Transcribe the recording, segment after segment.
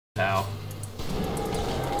Ow.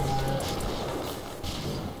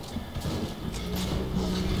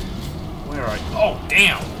 Where are you? Oh,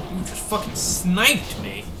 damn! You just fucking sniped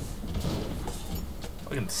me!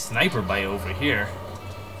 Fucking sniper by over here.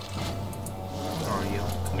 Where are you?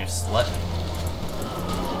 Come here, slut.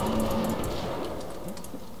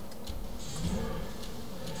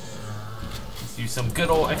 Let's do some good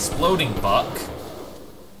old exploding buck.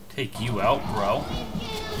 Take you out, bro.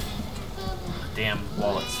 Damn,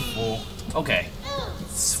 wallet's full. Okay.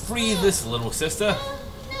 Let's free this little sister.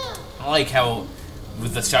 I like how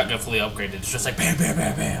with the shotgun fully upgraded, it's just like bam, bam,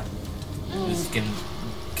 bam, bam. Just can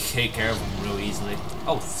take care of them real easily.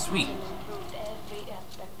 Oh, sweet.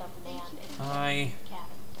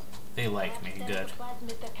 They like me. Good.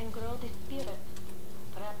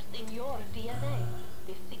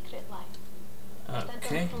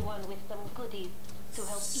 Okay.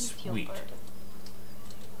 Sweet.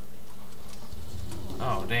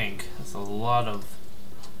 Oh, dang. That's a lot of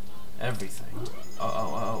everything. There's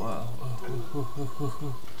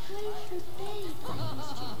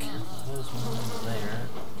one there,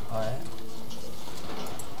 but...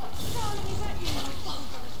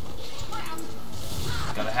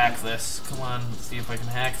 Gotta hack this. Come on, let's see if I can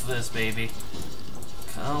hack this, baby.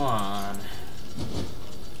 Come on.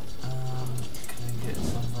 Can I get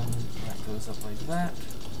something that goes up like that?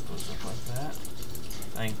 Goes up like that.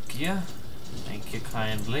 Thank you. Thank you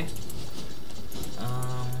kindly.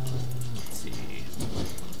 Let's see.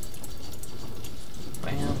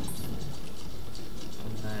 Bam.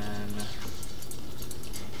 And then...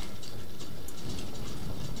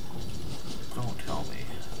 Don't tell me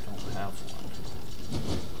I don't have one.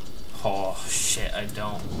 Oh, shit, I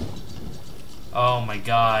don't. Oh my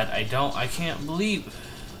god, I can't believe...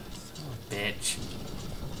 Oh, bitch.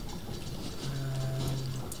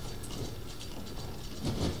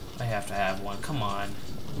 I have to have one. Come on.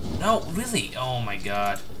 No, really? Oh my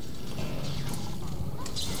god.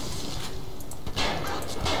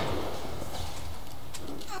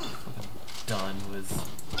 I'm done with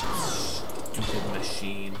stupid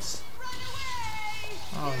machines.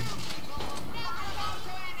 Oh.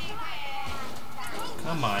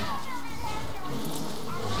 Come on.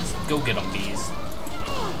 Just go get them, bees.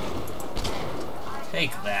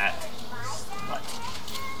 Take that. What?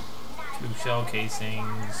 2 shell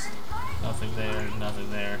casings. Nothing there,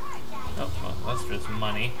 nothing there. Oh, well, that's just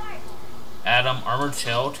money. Adam, armored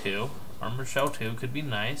shell 2. Armored shell 2 could be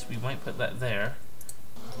nice. We might put that there.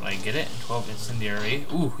 When I get it, 12 incendiary.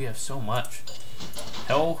 Ooh, we have so much.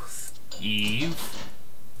 Health, Eve.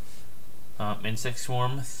 Insect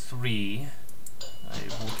swarm 3. I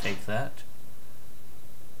will take that.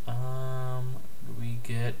 Do we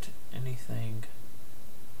get anything?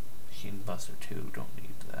 Machine buster 2, don't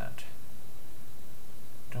need that.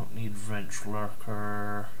 Don't need wrench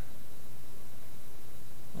lurker.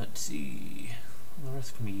 Let's see. The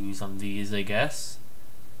rest can be used on these, I guess.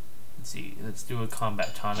 Let's see. Let's do a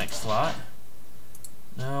combat tonic slot.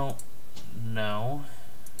 No. No.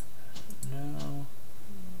 No.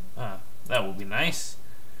 Ah, that will be nice.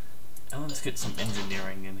 And let's get some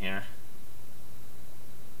engineering in here.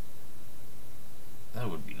 That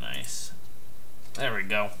would be nice. There we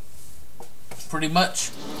go. Pretty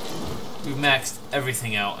much, we've maxed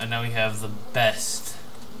everything out, and now we have the best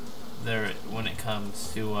there when it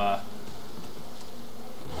comes to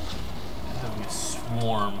having a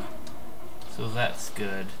swarm. So that's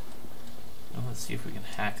good. Now let's see if we can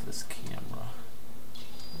hack this camera.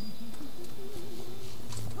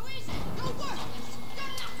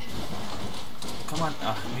 Come on,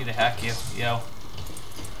 I need to hack you, yo.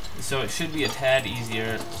 So it should be a tad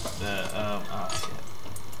easier. Oh shit.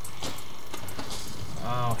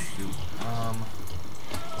 Oh shoot.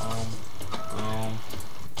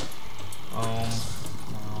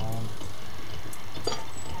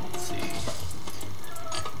 Let's see.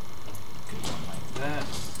 Get one like that.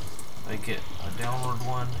 If I get a downward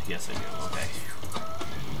one, yes I do. Okay.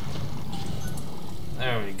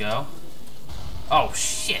 There we go. Oh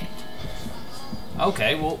shit.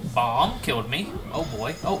 Okay, well, bomb killed me. Oh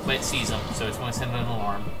boy. Oh, but it sees him, so it's going to send an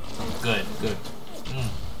alarm. Good, good.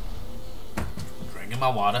 Drinking my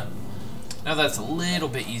water. Now that's a little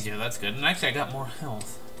bit easier. That's good. And actually, I got more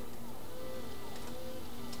health.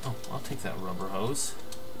 Oh, I'll take that rubber hose.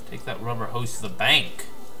 Take that rubber hose to the bank.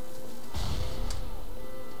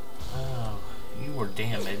 Oh, you were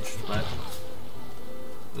damaged, but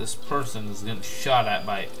this person is getting shot at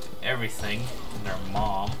by everything and their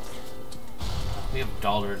mom. We have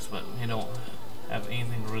dollars, but we don't have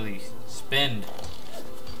anything to really spend.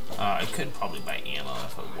 I could probably buy ammo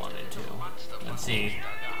if I wanted to. Let's see.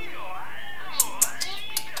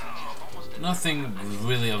 Nothing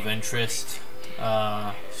really of interest.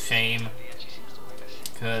 Shame.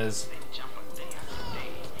 Because...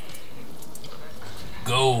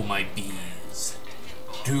 Go, my bees.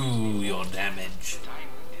 Do your damage.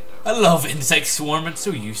 I love insect swarm. It's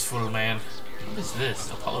so useful, man. What is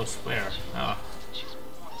this? Apollo Square. Oh.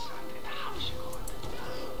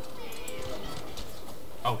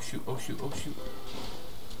 Oh shoot, oh shoot, oh shoot.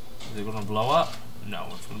 Is it gonna blow up? No,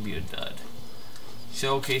 it's gonna be a dud.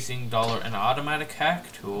 Showcasing dollar and automatic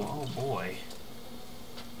hack tool. Oh boy.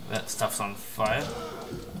 That stuff's on fire.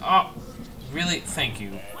 Oh, really? Thank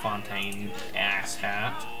you, Fontaine, you ass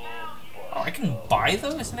hat. Oh, I can buy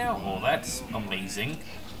those now? Oh, that's amazing.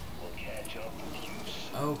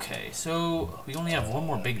 Okay, so we only have one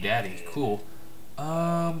more Big Daddy. Cool.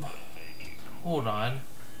 Hold on.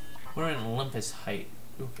 We're in Olympus Height.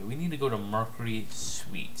 Okay, we need to go to Mercury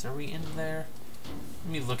Suites. Are we in there?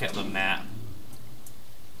 Let me look at the map.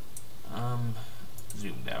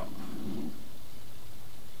 Zoomed out.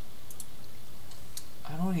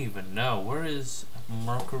 I don't even know. Where is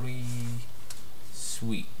Mercury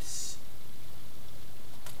Suites?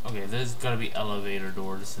 Okay, there's gotta be elevator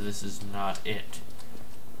doors, so this is not it.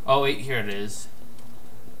 Oh wait, here it is.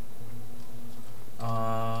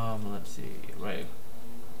 Let's see, right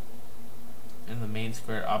in the main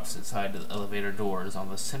square opposite side of the elevator doors on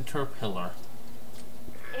the center pillar.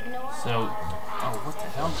 So, oh, what the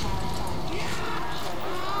hell?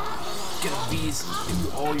 Get them, bees,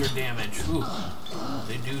 do all your damage. Ooh,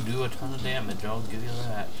 they do a ton of damage, I'll give you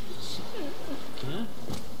that. Huh?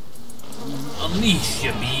 Unleash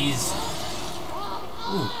ya, bees.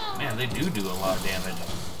 Ooh, man, they do a lot of damage.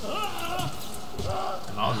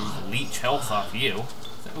 And I'll just leech health off you.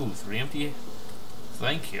 Ooh, 3 empty.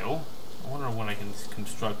 Thank you. I wonder when I can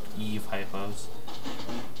construct Eve hypos.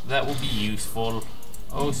 That will be useful.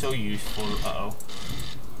 Oh, so useful. Uh-oh.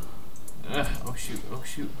 Oh shoot, oh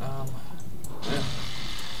shoot.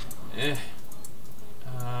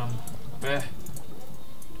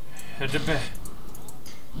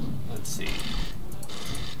 Let's see.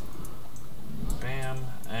 Bam,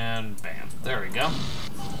 and bam. There we go.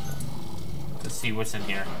 Let's see what's in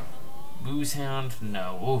here. Booze Hound?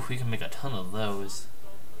 No. Oh, we can make a ton of those.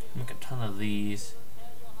 Make a ton of these.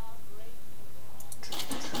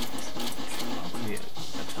 I'll create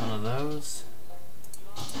a ton of those.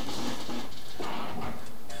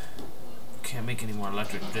 Can't make any more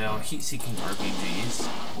electric gel. Heat-seeking RPGs.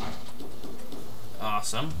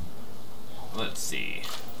 Awesome. Let's see.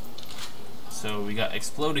 So we got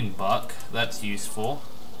Exploding Buck. That's useful.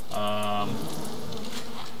 Got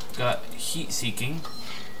Heat-seeking.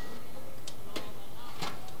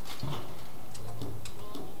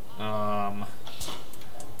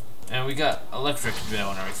 And we got electric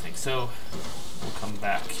gel and everything. So we'll come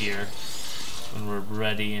back here when we're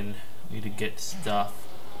ready and need to get stuff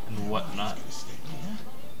and whatnot.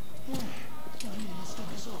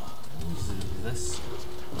 Who's this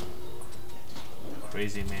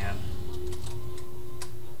crazy man?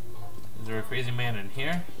 Is there a crazy man in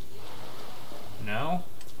here? No?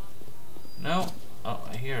 No? Oh,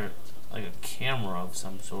 I hear like a camera of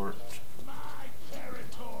some sort.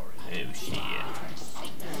 Oh shit.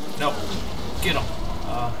 No. Get him.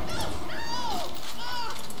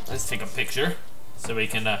 Let's take a picture so we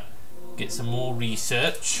can get some more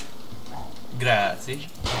research. Grazie.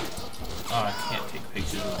 Oh, I can't take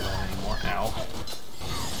pictures of that anymore. Ow.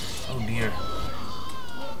 Oh dear.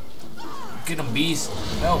 Get him, bees.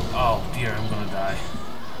 No. Oh dear, I'm gonna die.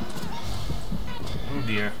 Oh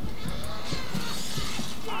dear.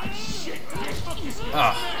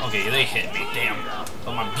 Ah, okay, they hit me. Damn.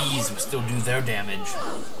 But my bees will still do their damage.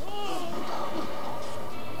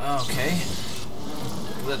 Okay.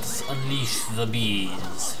 Let's unleash the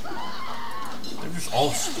bees. They're just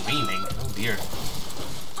all screaming. Oh dear.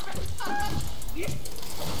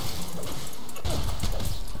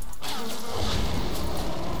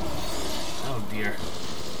 Oh dear.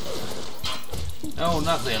 No,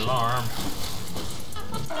 not the alarm.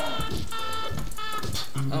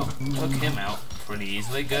 Oh, took him out pretty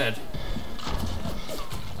easily. Good.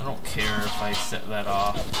 I don't care if I set that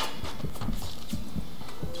off.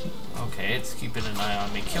 Okay, it's keeping an eye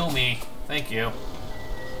on me. Kill me. Thank you.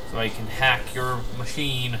 So I can hack your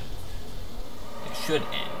machine. It should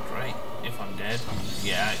end, right? If I'm dead.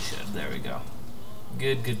 Yeah, it should. There we go.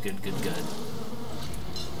 Good, good, good, good, good.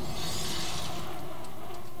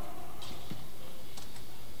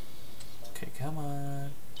 Okay, come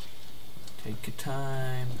on. Take your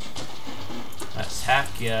time. Let's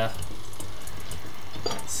hack ya.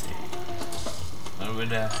 Let's see. I would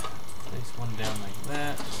place one down like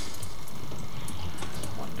that.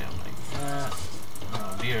 One down like that.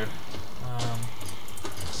 Oh dear.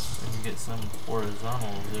 get some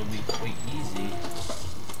horizontals, it'll be quite easy.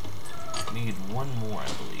 Need one more,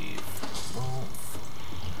 I believe. Boom.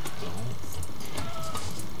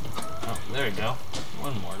 Oh, there we go.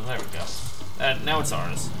 One more. There we go. Now it's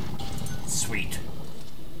ours. Sweet.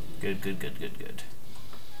 Good.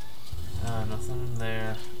 Nothing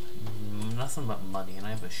there. Nothing but money, and I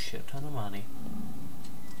have a shit ton of money.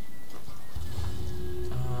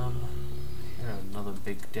 Here, another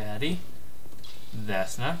big daddy.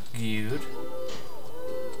 That's not good.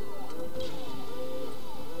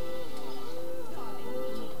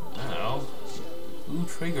 Uh-oh. Who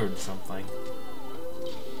triggered something?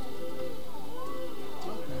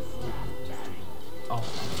 Oh.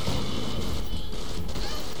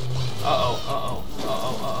 Uh-oh.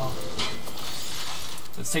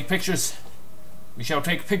 Let's take pictures. We shall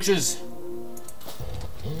take pictures.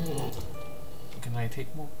 Can I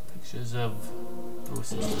take more pictures of those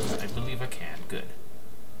sisters? I believe I can. Good.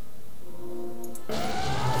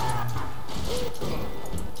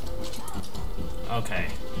 Okay.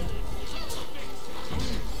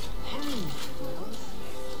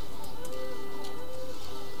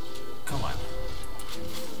 Come on.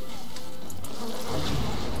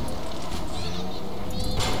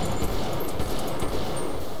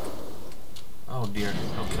 Oh dear,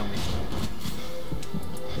 don't kill me.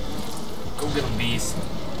 Go get them, bees.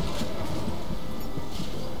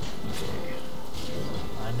 Okay.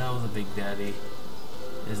 I know the Big Daddy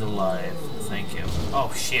is alive. Thank you.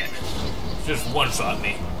 Oh shit. Just one-shot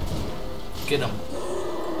me. Get him.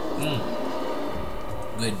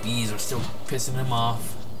 Good, bees are still pissing him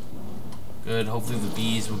off. Good, hopefully the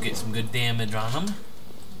bees will get some good damage on him.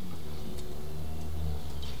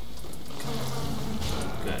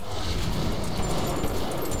 Good.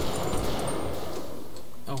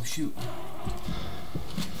 Oh shoot.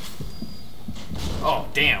 Oh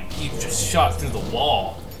damn, he just shot through the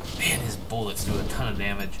wall. Man, his bullets do a ton of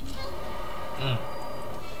damage.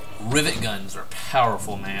 Rivet guns are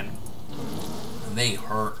powerful, man. They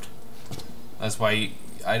hurt. That's why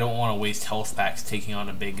I don't want to waste health packs taking on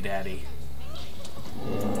a Big Daddy.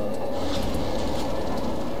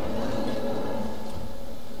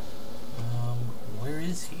 Where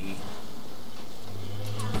is he?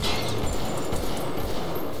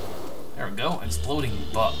 There we go. Exploding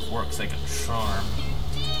buck works like a charm.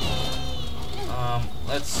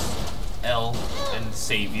 Let's L and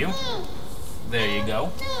save you. There you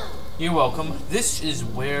go. You're welcome. This is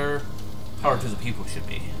where Power to the People should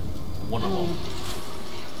be. One of them.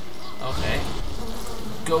 Okay.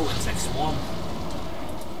 Go, insect swarm.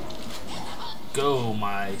 Go,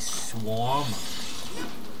 my swarm.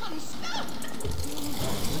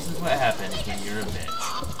 This is what happens when you're a bitch.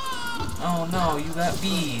 Oh no, you got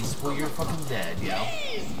bees. Well, you're fucking dead, yo.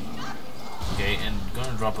 Okay, and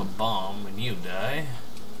gonna drop a bomb when you die.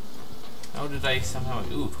 How did I somehow...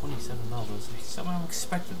 Ooh, $27. I somehow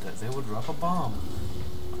expected that they would drop a bomb.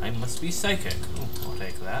 I must be psychic. Ooh, I'll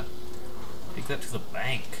take that. Take that to the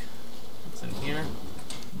bank. What's in here?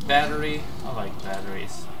 Battery. I like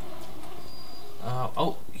batteries.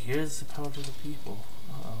 Oh, here's the Power to the People.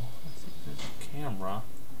 Uh-oh. I think there's a camera.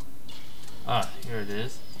 Ah, here it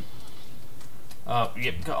is.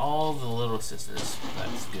 Yep, got all the little sisters.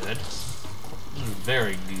 That's good.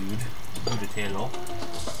 Very good. Good.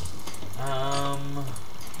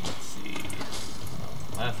 Let's see.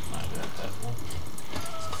 Oh, that's not good. That will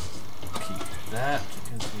keep that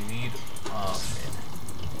because we need. Oh shit.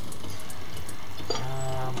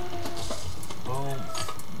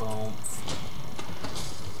 Boom.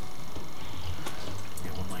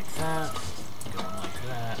 Get one like that. Get one like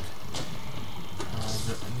that. Is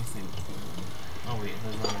there anything? Oh wait,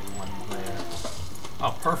 there's only one there.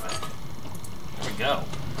 Oh, perfect. There we go.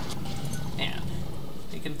 Man,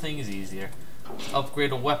 making things easier.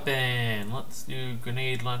 Upgrade a weapon. Let's do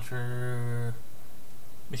grenade launcher.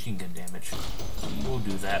 Machine gun damage. We'll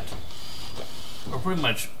do that. We're pretty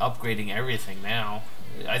much upgrading everything now.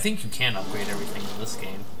 I think you can upgrade everything in this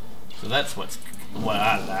game. So that's what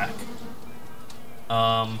I like.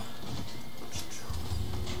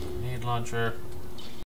 Grenade launcher.